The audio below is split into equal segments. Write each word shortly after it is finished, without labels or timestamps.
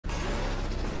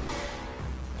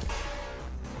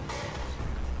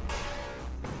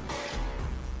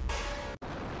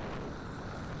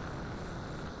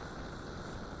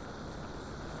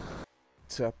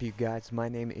What's up, you guys? My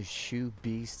name is Shoe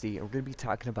Beastie, and we're going to be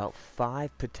talking about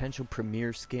 5 potential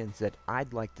premier skins that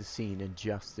I'd like to see in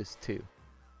Injustice 2.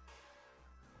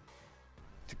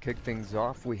 To kick things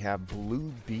off, we have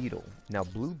Blue Beetle. Now,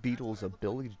 Blue Beetle's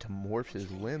ability to morph his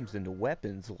limbs into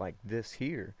weapons like this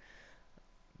here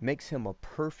makes him a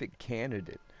perfect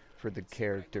candidate for the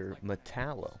character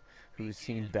Metallo, who is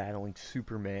seen battling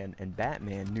Superman and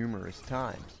Batman numerous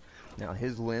times. Now,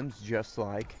 his limbs, just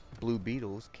like Blue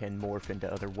Beetle's, can morph into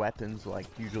other weapons like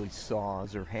usually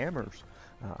saws or hammers,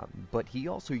 but he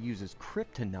also uses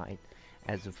kryptonite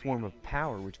as a form of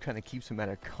power, which kind of keeps him at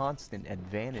a constant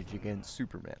advantage against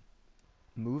Superman.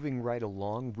 Moving right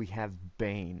along, we have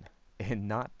Bane, and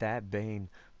not that Bane,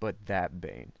 but that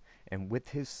Bane. And with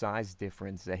his size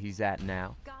difference that he's at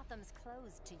now, Gotham's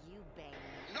closed to you, Bane.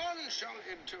 None shall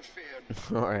interfere.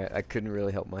 Alright, I couldn't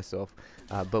really help myself,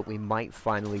 but we might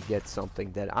finally get something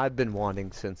that I've been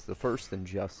wanting since the first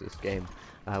Injustice game,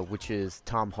 which is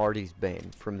Tom Hardy's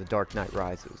Bane from The Dark Knight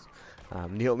Rises.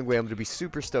 The only way I'm going to be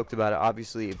super stoked about it,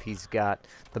 obviously, if he's got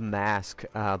the mask,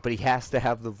 but he has to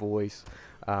have the voice,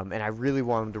 and I really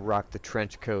want him to rock the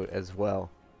trench coat as well.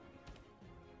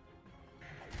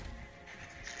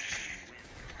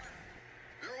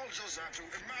 You all just have to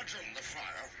imagine the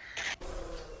fire.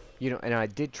 You know, and I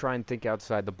did try and think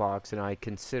outside the box, and I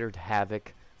considered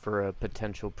Havoc for a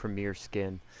potential premier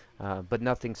skin, but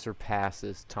nothing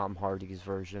surpasses Tom Hardy's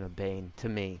version of Bane, to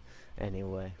me,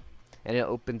 anyway. And it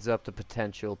opens up the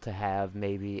potential to have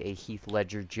maybe a Heath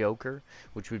Ledger Joker,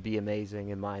 which would be amazing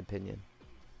in my opinion.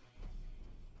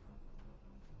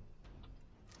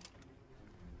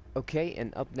 Okay,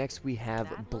 and up next we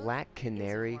have Black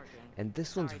Canary, and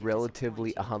this one's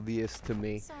relatively obvious to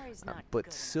me,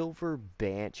 but Silver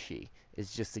Banshee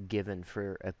is just a given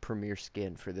for a premier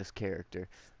skin for this character.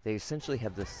 They essentially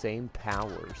have the same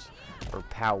powers, or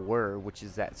power, which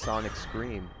is that sonic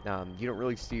scream. You don't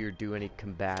really see her do any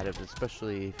combative,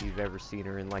 especially if you've ever seen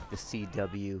her in like the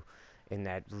CW in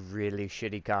that really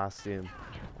shitty costume.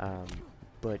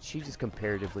 But she just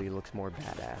comparatively looks more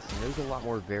badass, and there's a lot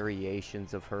more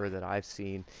variations of her that I've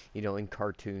seen, you know, in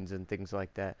cartoons and things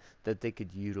like that, that they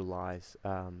could utilize,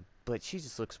 but she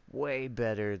just looks way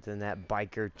better than that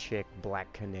biker chick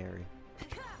Black Canary.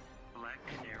 Black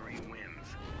Canary wins.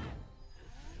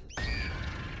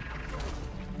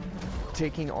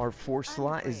 Taking our 4th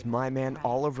slot is my man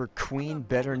Oliver Queen,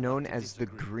 better known as the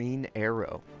Green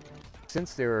Arrow.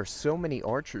 Since there are so many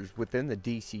archers within the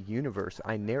DC universe,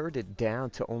 I narrowed it down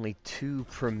to only 2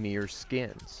 premier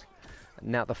skins.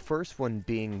 Now, the first one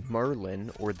being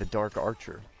Merlin, or the Dark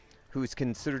Archer, who is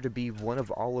considered to be one of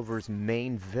Oliver's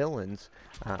main villains,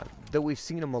 though we've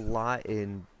seen him a lot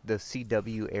in the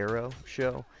CW Arrow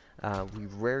show. We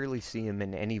rarely see him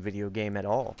in any video game at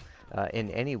all,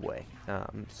 in any way.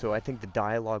 So I think the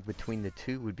dialogue between the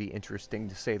two would be interesting,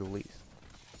 to say the least.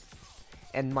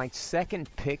 And my second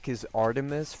pick is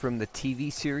Artemis from the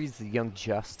TV series The Young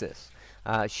Justice.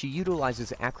 She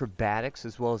utilizes acrobatics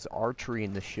as well as archery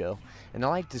in the show, and I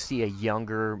like to see a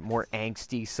younger, more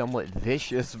angsty, somewhat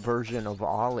vicious version of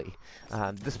Ollie.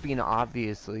 This being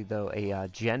obviously, though, a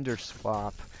gender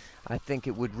swap, I think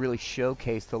it would really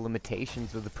showcase the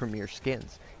limitations of the premier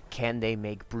skins. Can they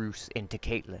make Bruce into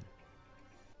Caitlyn?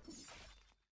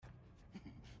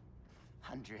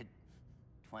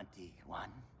 121.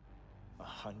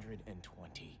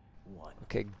 121.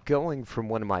 Okay, going from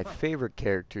one of my favorite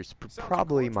characters,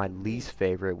 probably my least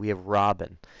favorite, we have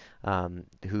Robin,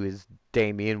 who is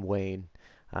Damian Wayne,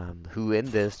 who in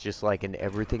this, just like in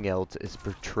everything else, is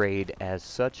portrayed as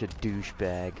such a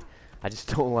douchebag. I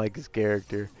just don't like his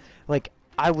character. Like,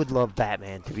 I would love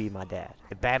Batman to be my dad.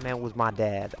 If Batman was my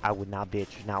dad, I would not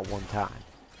bitch, not one time.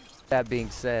 That being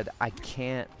said, I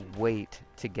can't wait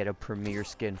to get a premier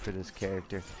skin for this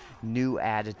character. New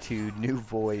attitude, new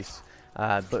voice,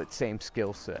 but same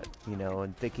skill set, you know,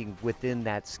 and thinking within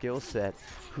that skill set,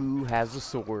 who has a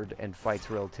sword and fights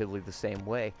relatively the same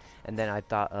way. And then I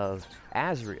thought of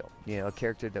Azrael, you know, a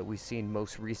character that we've seen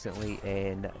most recently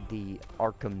in the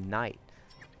Arkham Knight.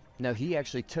 Now, he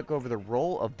actually took over the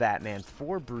role of Batman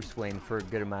for Bruce Wayne for a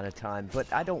good amount of time,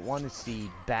 but I don't want to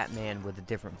see Batman with a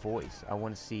different voice. I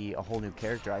want to see a whole new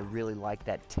character. I really like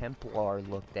that Templar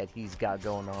look that he's got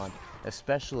going on,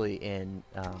 especially in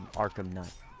Arkham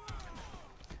Knight.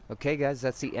 Okay, guys,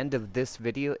 that's the end of this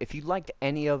video. If you liked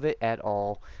any of it at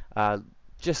all,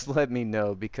 just let me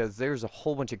know, because there's a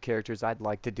whole bunch of characters I'd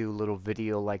like to do a little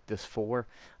video like this for,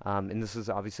 and this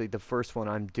is obviously the first one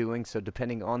I'm doing, so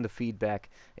depending on the feedback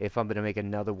if I'm going to make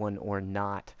another one or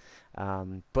not,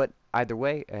 but either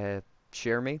way,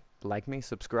 share me, like me,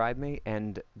 subscribe me,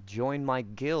 and join my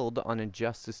guild on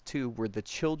Injustice 2. We're the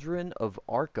Children of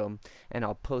Arkham, and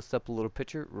I'll post up a little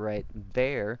picture right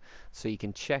there so you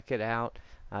can check it out.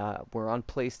 We're on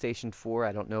PlayStation 4.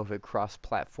 I don't know if it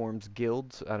cross-platforms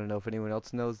guilds. I don't know if anyone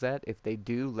else knows that. If they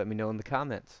do, let me know in the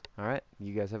comments. Alright,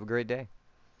 you guys have a great day.